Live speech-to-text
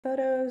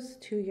photos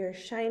to your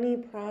shiny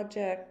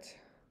project,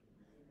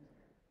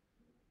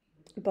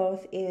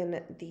 both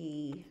in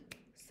the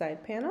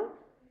side panel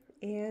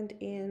and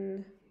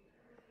in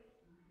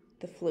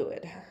the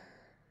fluid.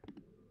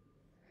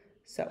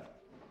 So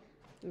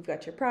you've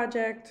got your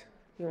project,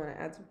 you want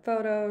to add some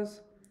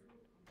photos.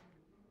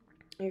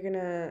 You're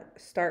gonna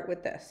start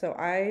with this. So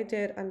I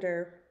did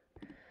under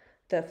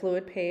the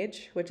fluid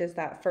page, which is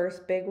that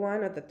first big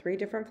one of the 3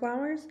 different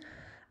flowers.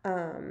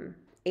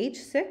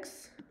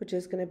 H6, which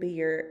is going to be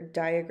your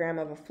diagram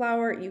of a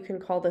flower. You can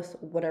call this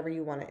whatever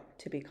you want it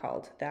to be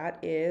called. That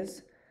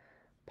is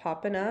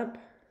popping up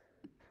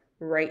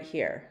right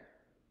here.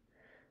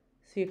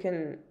 So you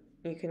can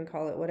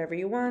call it whatever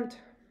you want,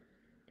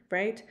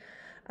 right?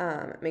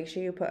 Make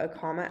sure you put a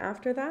comma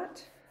after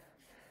that.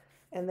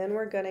 And then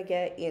we're going to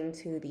get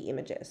into the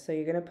images. So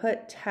you're going to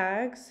put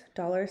tags,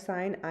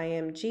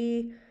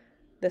 $IMG,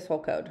 this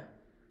whole code,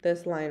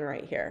 this line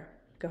right here.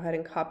 Go ahead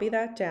and copy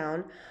that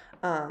down.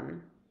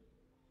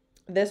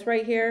 This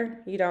right here,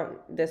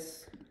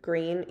 this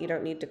green, you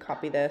don't need to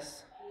copy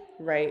this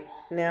right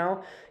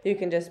now. You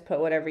can just put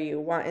whatever you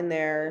want in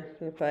there.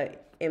 You can put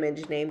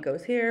image name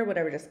goes here,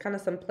 whatever, just kind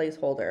of some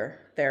placeholder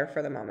there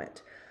for the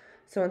moment.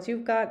 So once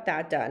you've got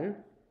that done,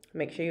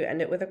 make sure you end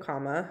it with a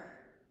comma.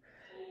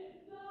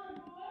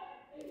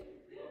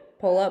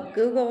 Pull up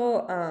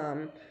Google,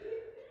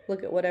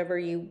 look at whatever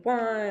you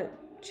want,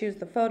 choose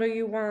the photo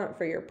you want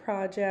for your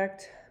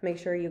project. Make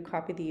sure you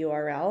copy the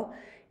URL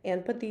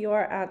and put the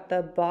URL at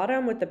the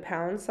bottom with the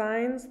pound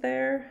signs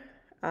there,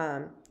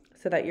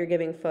 so that you're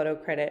giving photo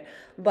credit,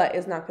 but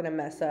it's not going to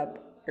mess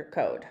up your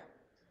code.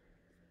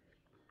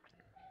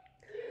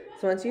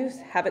 So once you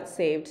have it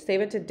saved,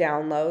 save it to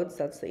downloads.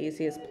 That's the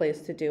easiest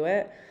place to do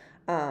it.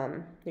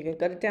 You can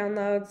go to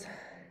downloads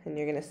and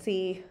you're going to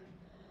see,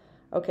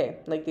 okay,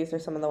 like these are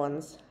some of the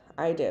ones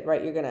I did,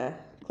 right? You're going to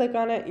click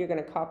on it. You're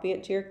going to copy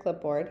it to your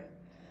clipboard.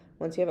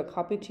 Once you have a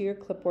copy to your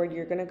clipboard,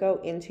 you're going to go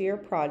into your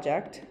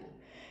project.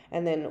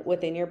 And then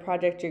within your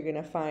project, you're going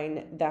to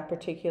find that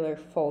particular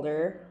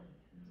folder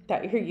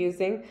that you're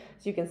using.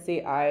 So you can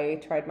see I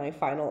tried my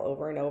final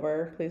over and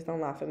over. Please don't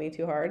laugh at me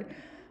too hard.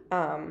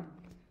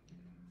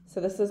 So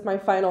this is my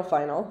final,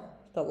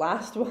 the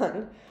last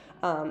one.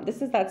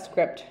 This is that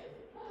script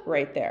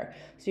right there.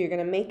 So you're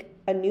going to make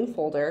a new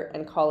folder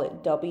and call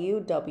it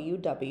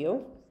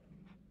www.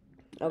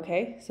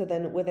 Okay, so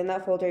then within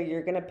that folder,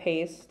 you're going to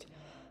paste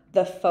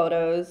the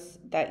photos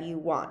that you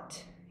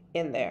want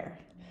in there.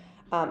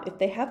 If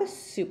they have a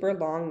super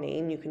long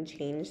name, you can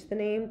change the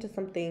name to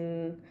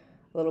something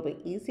a little bit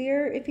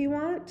easier if you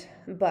want.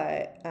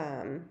 But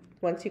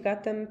once you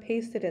got them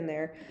pasted in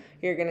there,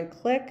 you're going to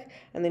click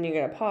and then you're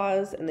going to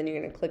pause and then you're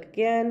going to click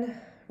again,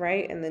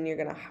 right? And then you're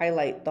going to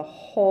highlight the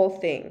whole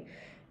thing.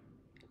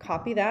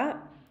 Copy that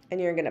and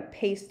you're going to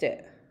paste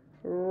it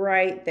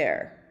right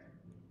there,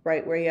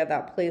 right where you have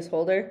that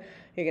placeholder.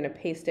 You're going to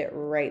paste it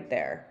right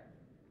there.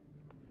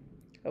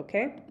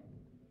 Okay?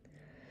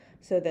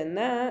 So then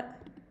that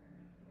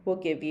will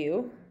give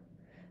you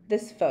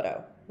this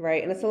photo,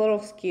 right? And it's a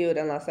little skewed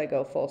unless I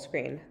go full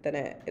screen, then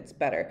it's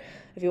better.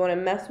 If you want to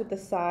mess with the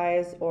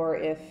size, or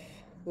if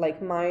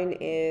like mine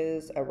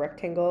is a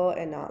rectangle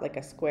and not like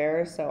a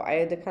square, so I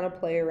had to kind of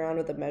play around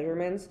with the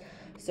measurements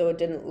so it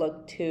didn't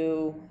look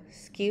too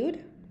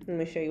skewed. Let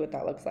me show you what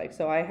that looks like.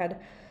 So I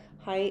had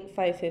height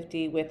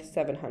 550 width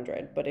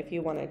 700, but if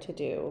you wanted to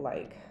do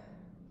like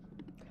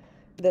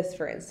this,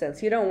 for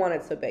instance, you don't want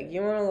it so big,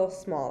 you want it a little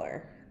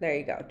smaller. There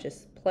you go.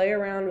 Just play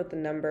around with the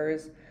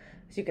numbers.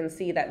 As you can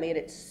see, that made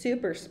it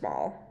super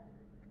small,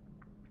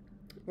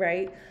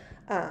 right?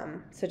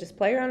 So just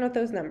play around with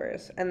those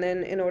numbers. And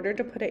then in order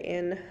to put it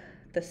in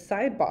the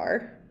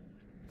sidebar,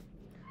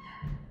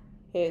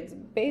 it's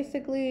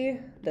basically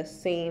the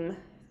same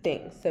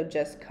thing. So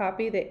just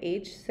copy the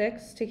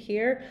H6 to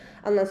here,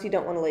 unless you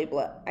don't want to label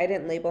it. I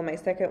didn't label my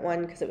second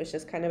one because it was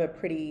just kind of a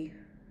pretty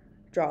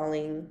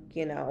drawing,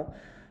 you know,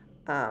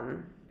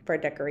 for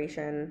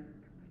decoration.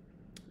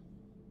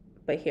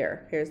 But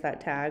here's that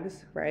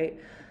tags, right?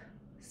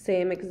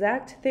 Same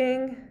exact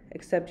thing,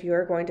 except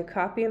you're going to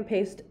copy and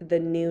paste the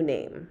new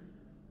name,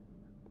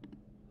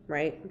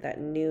 right?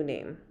 That new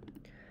name.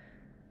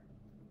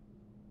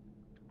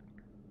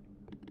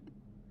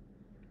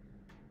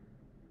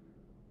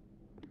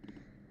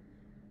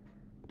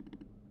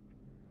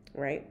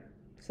 Right?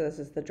 So this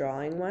is the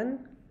drawing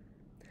one.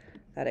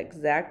 That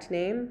exact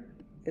name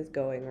is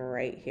going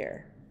right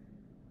here.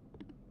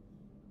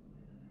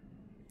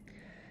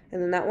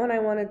 And then that one I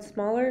wanted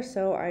smaller,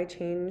 so I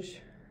changed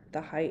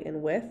the height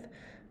and width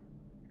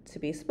to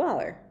be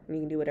smaller. And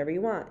you can do whatever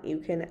you want. You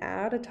can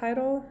add a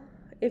title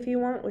if you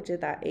want, which is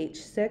that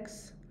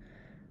H6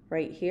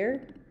 right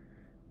here.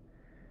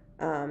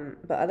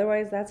 But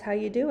otherwise, that's how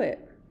you do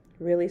it.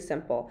 Really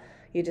simple.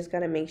 You just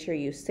gotta make sure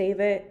you save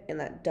it in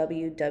that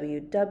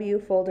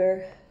www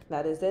folder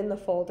that is in the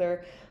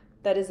folder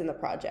that is in the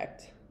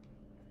project.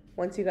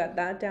 Once you got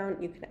that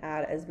down, you can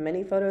add as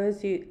many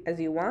photos as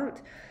you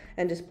want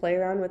and just play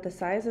around with the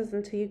sizes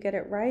until you get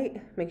it right.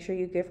 Make sure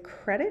you give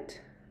credit,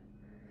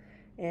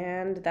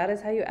 and that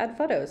is how you add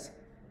photos.